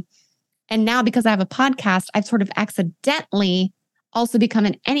Enneagram. And now because I have a podcast, I've sort of accidentally also become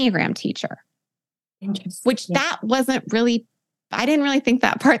an Enneagram teacher. Which that wasn't really, I didn't really think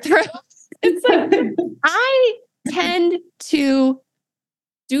that part through. It's like, I tend to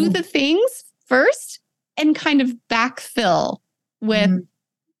do the things first and kind of backfill with,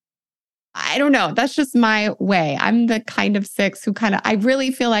 I don't know, that's just my way. I'm the kind of six who I really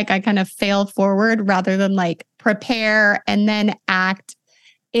feel like I kind of fail forward rather than like prepare and then act.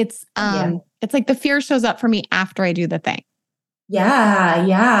 It's like the fear shows up for me after I do the thing.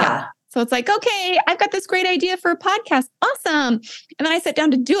 Yeah. So it's like, okay, I've got this great idea for a podcast. Awesome. And then I sit down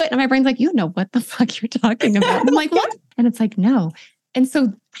to do it and my brain's like, you know what the fuck you're talking about. And I'm like, what? And it's like, no. And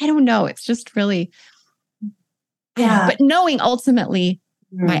so I don't know. It's just really, but knowing ultimately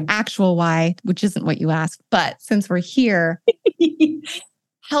my actual why, which isn't what you asked, but since we're here,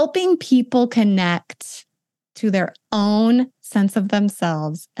 helping people connect to their own sense of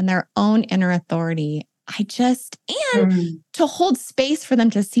themselves and their own inner authority. And to hold space for them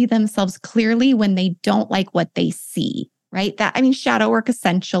to see themselves clearly when they don't like what they see, right? Shadow work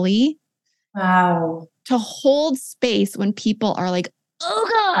essentially. Wow. To hold space when people are like,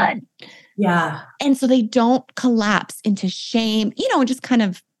 oh God. Yeah. And so they don't collapse into shame, and just kind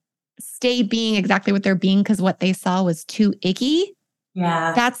of stay being exactly what they're being because what they saw was too icky.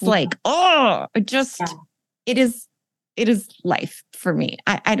 Yeah. That's like, it is life for me.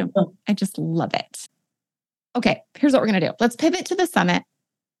 I just love it. Okay, here's what we're going to do. Let's pivot to the summit.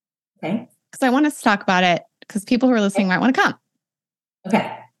 Okay. Because I want us to talk about it because people who are listening might want to come.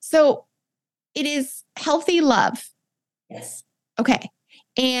 Okay. So it is healthy love. Yes. Okay.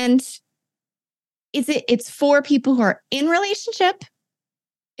 And it's for people who are in relationship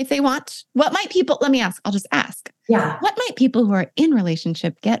if they want. Let me ask, I'll just ask. Yeah. What might people who are in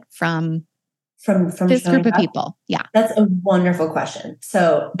relationship get from from this showing group of up? people? Yeah. That's a wonderful question.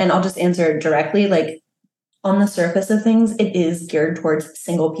 So, and I'll just answer directly, like on the surface of things, it is geared towards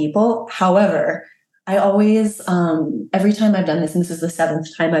single people. However, I always, every time I've done this, and this is the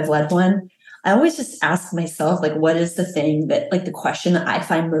 7th time I've led one, I always just ask myself, like, what is the thing that, like, the question that I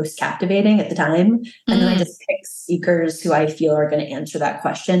find most captivating at the time? And then I just pick speakers who I feel are going to answer that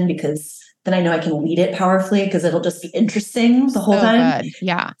question, because then I know I can lead it powerfully, because it'll just be interesting the whole time. Good.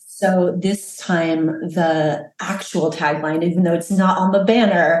 Yeah. So this time, the actual tagline, even though it's not on the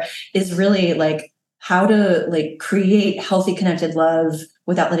banner, is really like how to like create healthy, connected love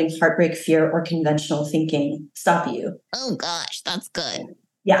without letting heartbreak, fear, or conventional thinking stop you. Oh gosh, that's good.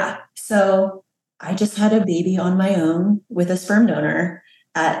 Yeah. So I just had a baby on my own with a sperm donor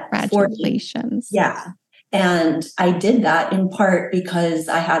at 40. Congratulations. Yeah. And I did that in part because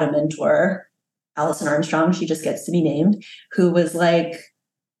I had a mentor, Allison Armstrong, she just gets to be named, who was like,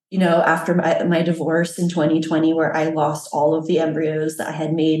 you know, after my divorce in 2020, where I lost all of the embryos that I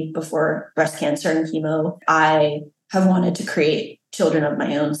had made before breast cancer and chemo, I have wanted to create children of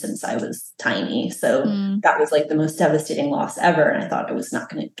my own since I was tiny. So that was like the most devastating loss ever. And I thought I was not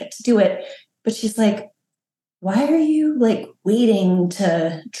going to get to do it. But she's like, why are you like waiting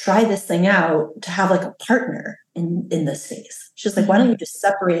to try this thing out to have like a partner in this phase? She's like, why don't you just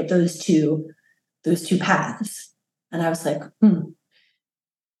separate those two paths? And I was like,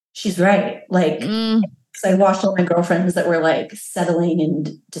 she's right. Like, so I watched all my girlfriends that were like settling and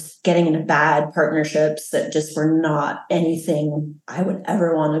just getting into bad partnerships that just were not anything I would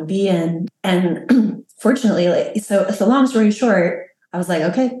ever want to be in. And fortunately, like, so long story short, I was like,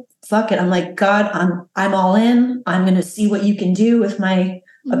 okay, fuck it. I'm like, God, I'm all in. I'm going to see what you can do with my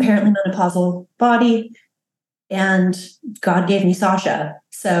apparently menopausal body. And God gave me Sasha.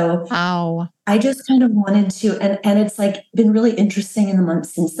 So I just kind of wanted to, and it's like been really interesting in the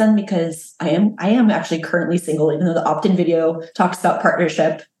months since then, because I am actually currently single, even though the opt-in video talks about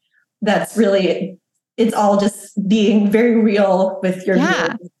partnership. That's really, it's all just being very real with your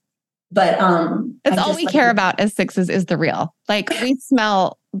viewers. But that's all we care about as sixes is the real. Like we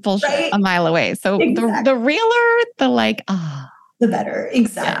smell bullshit a mile away. So exactly. the realer, the like, the better.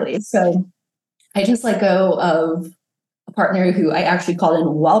 Exactly. Yeah. So I just let go of a partner who I actually called in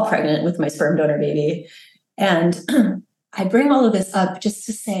while pregnant with my sperm donor baby. And I bring all of this up just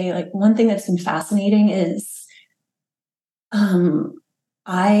to say, like, one thing that's been fascinating is I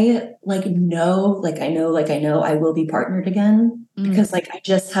know I will be partnered again, because like, I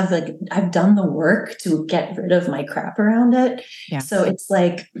just have like, I've done the work to get rid of my crap around it. Yeah. So it's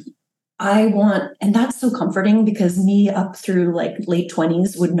like, and that's so comforting, because me up through like late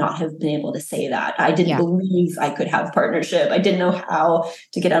 20s would not have been able to say that. I didn't believe I could have partnership. I didn't know how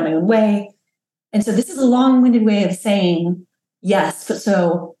to get out of my own way. And so this is a long-winded way of saying yes. But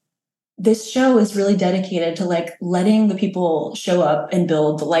so this show is really dedicated to like letting the people show up and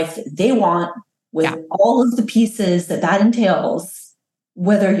build the life that they want with all of the pieces that entails,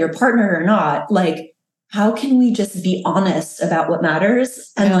 whether you're partnered or not. Like, how can we just be honest about what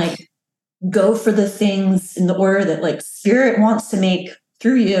matters and like go for the things in the order that like spirit wants to make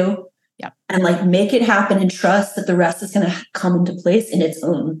through you, and like make it happen and trust that the rest is going to come into place in its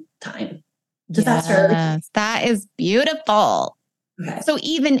own time. Does that serve? That is beautiful. Okay. So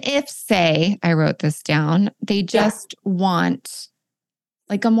even if, say, I wrote this down, they just want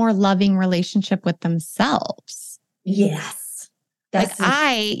like a more loving relationship with themselves. Yes.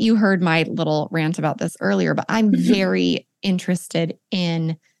 You heard my little rant about this earlier, but I'm very interested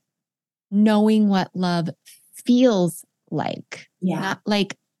in knowing what love feels like. Yeah. Not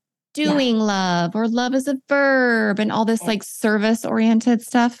like doing love or love as a verb and all this like service oriented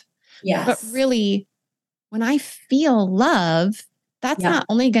stuff. Yes. But really, when I feel love, that's not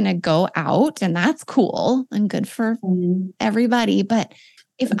only going to go out, and that's cool and good for everybody. But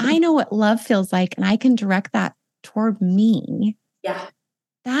if I know what love feels like and I can direct that toward me,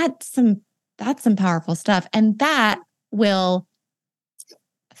 that's some powerful stuff. And that will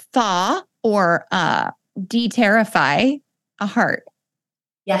thaw or de-terrify a heart.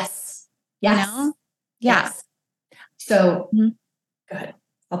 Yes. Yes. You know? Yeah. Yes. So go ahead.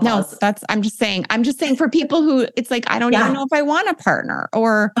 No, I'm just saying for people who it's like, I don't even know if I want a partner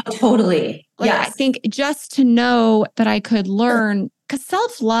or totally. Like, I think just to know that I could learn, because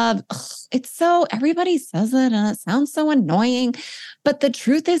self-love, it's so, everybody says it and it sounds so annoying, but the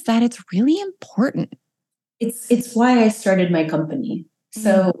truth is that it's really important. It's why I started my company.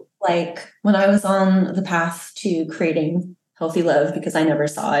 So like when I was on the path to creating healthy love, because I never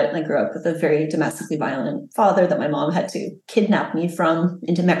saw it. And I grew up with a very domestically violent father that my mom had to kidnap me from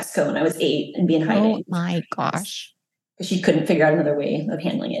into Mexico when I was 8 and be in hiding. Oh my gosh. Because she couldn't figure out another way of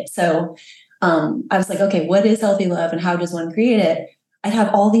handling it. So I was like, okay, what is healthy love and how does one create it? I'd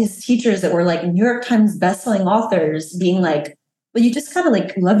have all these teachers that were like New York Times bestselling authors being like, well, you just gotta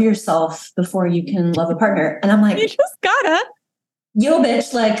like love yourself before you can love a partner. And I'm like, you just gotta. Yo,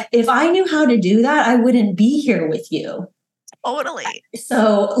 bitch, like if I knew how to do that, I wouldn't be here with you. Totally.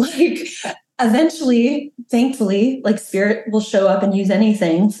 So like eventually, thankfully, like spirit will show up and use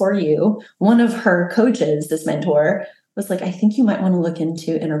anything for you. One of her coaches, this mentor, was like, I think you might want to look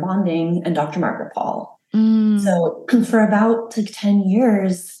into inner bonding and Dr. Margaret Paul. So for about like 10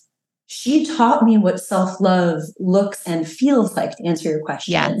 years, she taught me what self-love looks and feels like, to answer your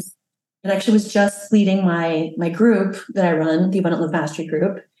question. Yes. And actually was just leading my group that I run, the Abundant Love Mastery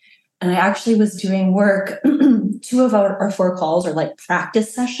group. And I actually was doing work. 2 of our 4 calls are like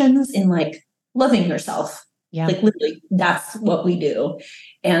practice sessions in like loving yourself. Yeah. Like literally, that's what we do.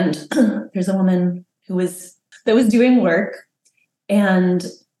 And there's a woman that was doing work, and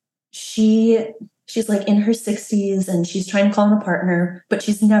she's like in her 60s and she's trying to call in a partner, but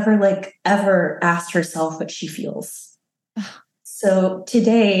she's never like ever asked herself what she feels. So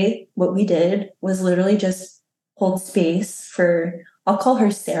today, what we did was literally just hold space for, I'll call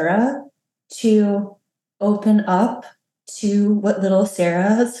her Sarah, to open up to what little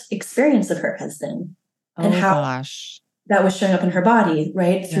Sarah's experience of her has been. And how that was showing up in her body,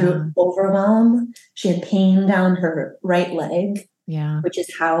 right? Through overwhelm. She had pain down her right leg, which is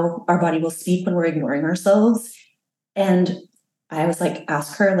how our body will speak when we're ignoring ourselves. And I was like,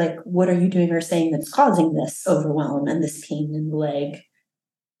 ask her, like, what are you doing or saying that's causing this overwhelm and this pain in the leg?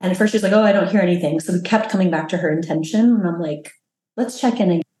 And at first she's like, oh, I don't hear anything. So we kept coming back to her intention. And I'm like, let's check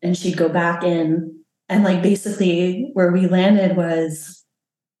in again. And she'd go back in. And like, basically where we landed was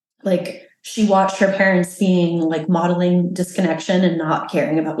like, she watched her parents being like modeling disconnection and not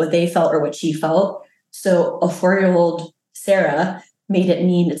caring about what they felt or what she felt. So a 4-year-old Sarah made it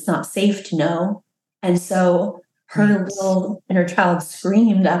mean it's not safe to know. And so her little inner child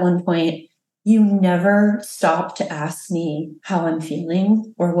screamed at one point, you never stop to ask me how I'm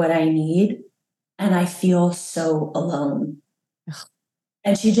feeling or what I need. And I feel so alone.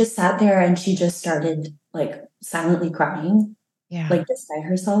 And she just sat there and she just started like silently crying, like just by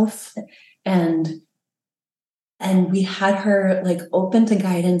herself. And we had her like open to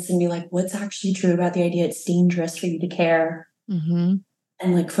guidance and be like, what's actually true about the idea it's dangerous for you to care?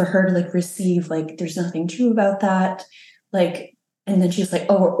 And like for her to like receive, like, there's nothing true about that. Like, and then she's like,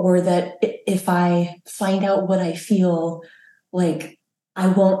 oh, or that if I find out what I feel, like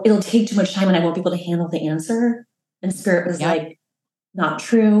it'll take too much time and I won't be able to handle the answer. And spirit was like, not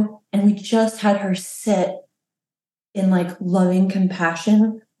true. And we just had her sit in like loving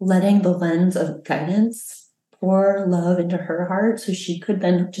compassion, letting the lens of guidance pour love into her heart. So she could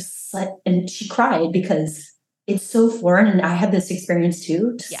then just and she cried because it's so foreign. And I had this experience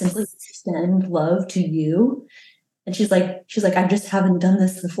too, to simply extend love to you. And she's like, I just haven't done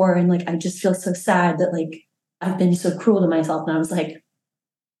this before. And like, I just feel so sad that like, I've been so cruel to myself. And I was like,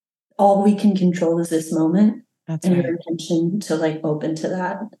 all we can control is this moment. That's and your intention to like open to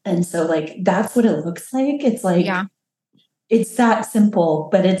that. And so like, that's what it looks like. It's like, it's that simple,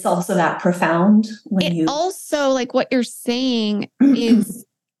 but it's also that profound. Also, like what you're saying is,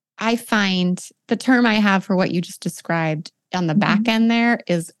 I find the term I have for what you just described on the back end there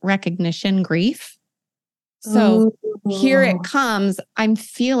is recognition grief. So here it comes. I'm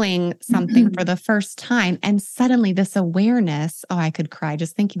feeling something for the first time. And suddenly this awareness, I could cry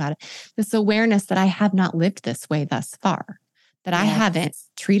just thinking about it. This awareness that I have not lived this way thus far, that I haven't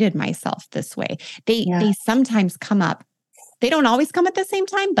treated myself this way. They sometimes come up. They don't always come at the same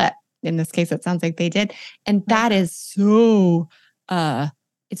time, but in this case, it sounds like they did. And that is so,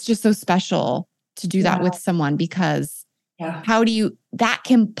 it's just so special to do that with someone because that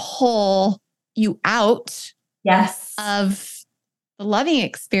can pull you out of the loving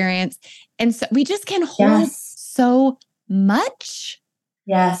experience. And so we just can hold so much,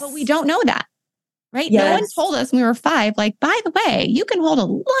 but we don't know that, right? No one told us when we were 5, like, by the way, you can hold a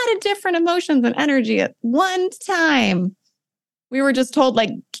lot of different emotions and energy at one time. We were just told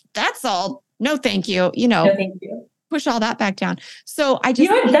like, that's all. No, thank you. No, thank you. Push all that back down. So I just,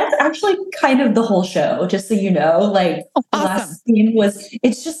 that's actually kind of the whole show, just so you know, like the last theme was,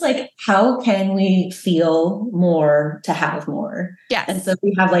 it's just like, how can we feel more to have more? Yes. And so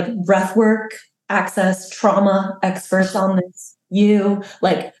we have like breath work, access, trauma experts on this.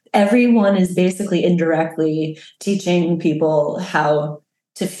 Like everyone is basically indirectly teaching people how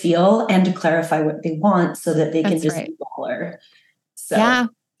to feel and to clarify what they want so that they can just be taller. So yeah.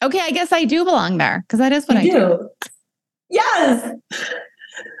 Okay. I guess I do belong there because that is what I do. Yes.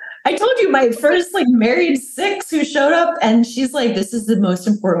 I told you my first like married 6 who showed up and she's like, this is the most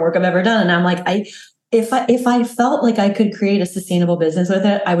important work I've ever done. And I'm like, if I felt like I could create a sustainable business with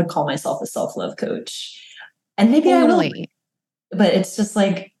it, I would call myself a self-love coach. And maybe I will. But it's just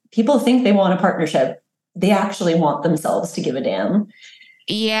like people think they want a partnership. They actually want themselves to give a damn.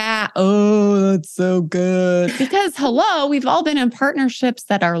 Yeah. Oh, that's so good. Because hello, we've all been in partnerships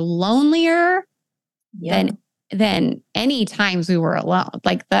that are lonelier than any times we were alone.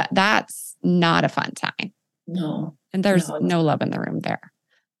 Like that's not a fun time. No. And there's no love in the room there.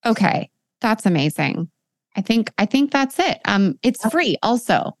 Okay. That's amazing. I think that's it. It's free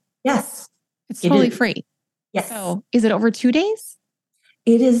also. Yes. It's totally free. Yes. So is it over 2 days?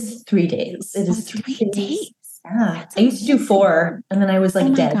 It is 3 days. It is 3 days. Yeah. I used to do 4 and then I was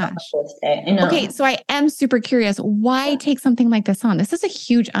like dead on the 4th day. I know. Okay. So I am super curious. Why take something like this on? This is a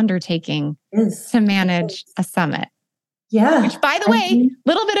huge undertaking to manage a summit. Yeah. Which, by the way,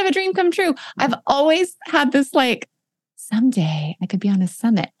 little bit of a dream come true. I've always had this like, someday I could be on a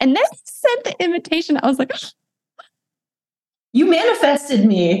summit. And then sent the invitation. I was like, you manifested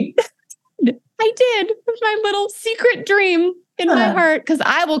me. I did with my little secret dream in my heart, because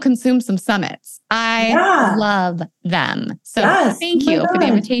I will consume some summits. I love them. So thank you for the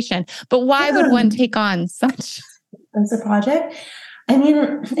invitation. But why would one take on such as a project? I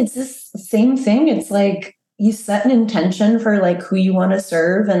mean, it's this same thing. It's like you set an intention for like who you want to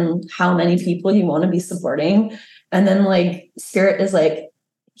serve and how many people you want to be supporting. And then like Spirit is like,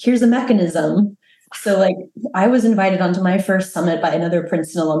 here's a mechanism. So like I was invited onto my first summit by another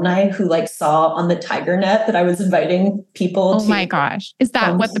Princeton alumni who like saw on the Tiger Net that I was inviting people to. Oh my gosh. Is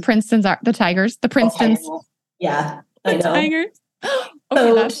that what the Princetons are? The Tigers? The Princetons? Yeah, I know. Tigers? Okay,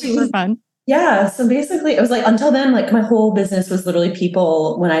 so that's super fun. Yeah. So basically it was like, until then, like my whole business was literally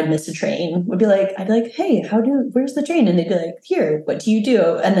people, when I'd miss a train, I'd be like, hey, where's the train? And they'd be like, here, what do you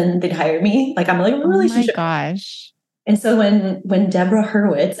do? And then they'd hire me. Like I'm like, a relationship. Oh my gosh. And so when Deborah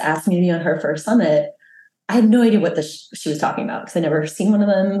Hurwitz asked me to be on her first summit, I had no idea what she was talking about because I'd never seen one of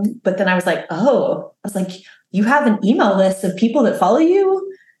them. But then I was like, you have an email list of people that follow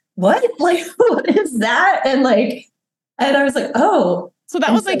you? What? Like, what is that? And I was like, oh. So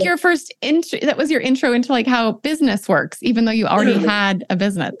that was like your first intro. That was your intro into like how business works, even though you already had a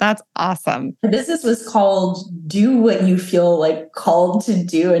business. That's awesome. The business was called Do What You Feel Like Called to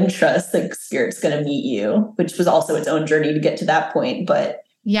Do and Trust that Spirit's going to meet you, which was also its own journey to get to that point. But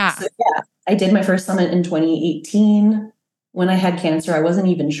I did my first summit in 2018. When I had cancer, I wasn't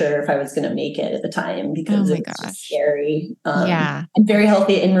even sure if I was going to make it at the time because it was just scary. I'm very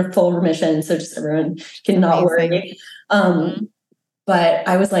healthy in full remission. So just everyone can not worry. But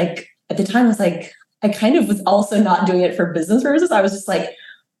I was like, at the time, I was like, I kind of was also not doing it for business purposes. I was just like,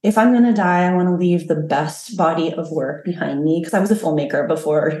 if I'm going to die, I want to leave the best body of work behind me. Because I was a filmmaker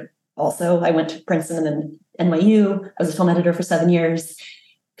before. Also, I went to Princeton and then NYU. I was a film editor for 7 years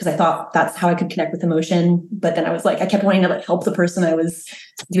because I thought that's how I could connect with emotion. But then I was like, I kept wanting to like help the person I was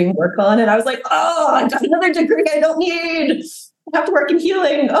doing work on. And I was like, oh, I got another degree I don't need. I have to work in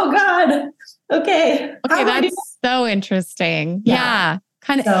healing. Oh God. Okay. Okay, that's so interesting. Yeah.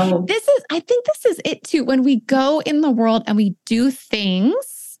 Kind of. So, I think this is it too. When we go in the world and we do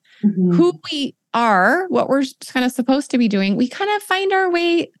things, who we are, what we're kind of supposed to be doing, we kind of find our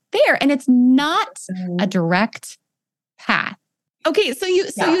way there. And it's not a direct path. Okay. So you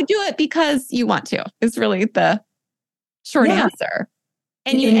do it because you want to, is really the short answer.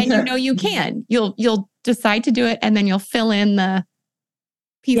 And you know you can. You'll decide to do it and then you'll fill in the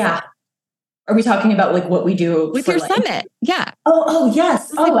pieces. Yeah. Are we talking about like what we do with your summit? Yeah. Oh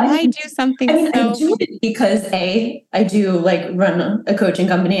yes. I do something. I do it because I do like run a coaching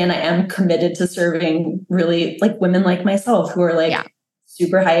company and I am committed to serving really like women like myself who are like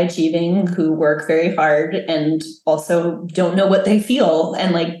super high achieving, who work very hard and also don't know what they feel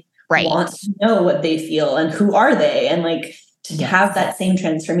and like want to know what they feel and who are they and like to have that same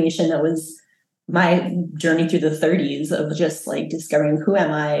transformation that was my journey through the 30s of just like discovering who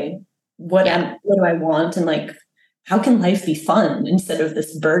am I, what do I want, and like how can life be fun instead of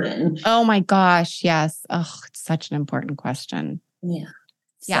this burden? Oh my gosh, yes. Oh, it's such an important question. Yeah.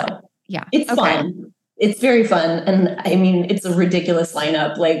 Yeah. It's fun. It's very fun. And I mean, it's a ridiculous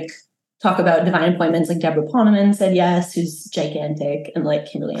lineup. Like talk about divine appointments, like Deborah Poneman said yes, who's gigantic, and like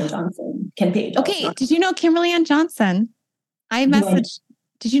Kimberly Ann Johnson, Ken Page. Okay, did you know Kimberly Ann Johnson? I messaged.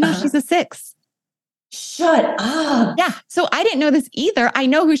 Did you know she's a 6? Shut up. Yeah. So I didn't know this either. I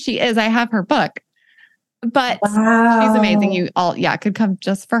know who she is. I have her book. But she's amazing. You all, could come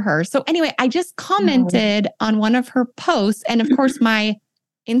just for her. So anyway, I just commented on one of her posts. And of course, my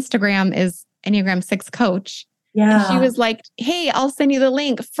Instagram is Enneagram 6 Coach. Yeah. And she was like, hey, I'll send you the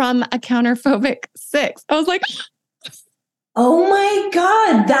link from a counterphobic 6. I was like, oh my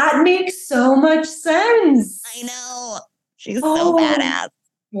God, that makes so much sense. I know. She's so badass.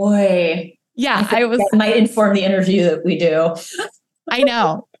 Boy. Yeah, That might inform the interview that we do. I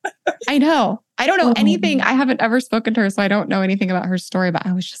know. I don't know anything. I haven't ever spoken to her, so I don't know anything about her story, but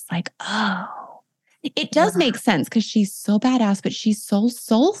I was just like, oh, it does make sense because she's so badass, but she's so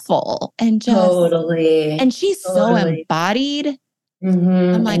soulful and just and she's so embodied.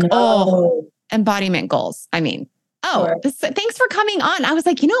 I'm like, oh, embodiment goals. I mean, thanks for coming on. I was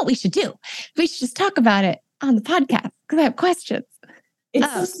like, you know what we should do? We should just talk about it on the podcast because I have questions. It's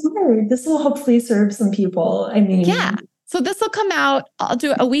so smart. This will hopefully serve some people. I mean, yeah. So this will come out. I'll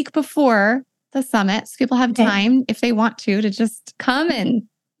do it a week before the summit, so people have time if they want to just come and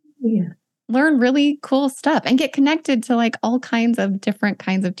learn really cool stuff and get connected to like all kinds of different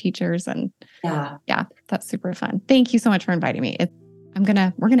kinds of teachers. And yeah, that's super fun. Thank you so much for inviting me. We're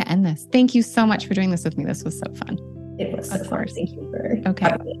gonna end this. Thank you so much for doing this with me. This was so fun. It was so fun. Thank you for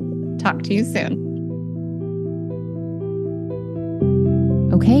Talk to you soon.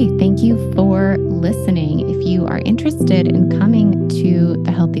 Okay, thank you for listening. If you are interested in coming to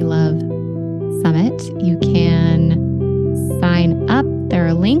the Healthy Love Summit, you can sign up. There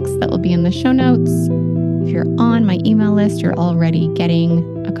are links that will be in the show notes. If you're on my email list, you're already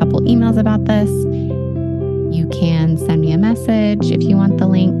getting a couple emails about this. You can send me a message if you want the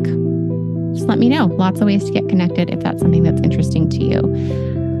link. Just let me know. Lots of ways to get connected if that's something that's interesting to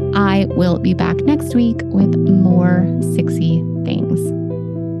you. I will be back next week with more Sixie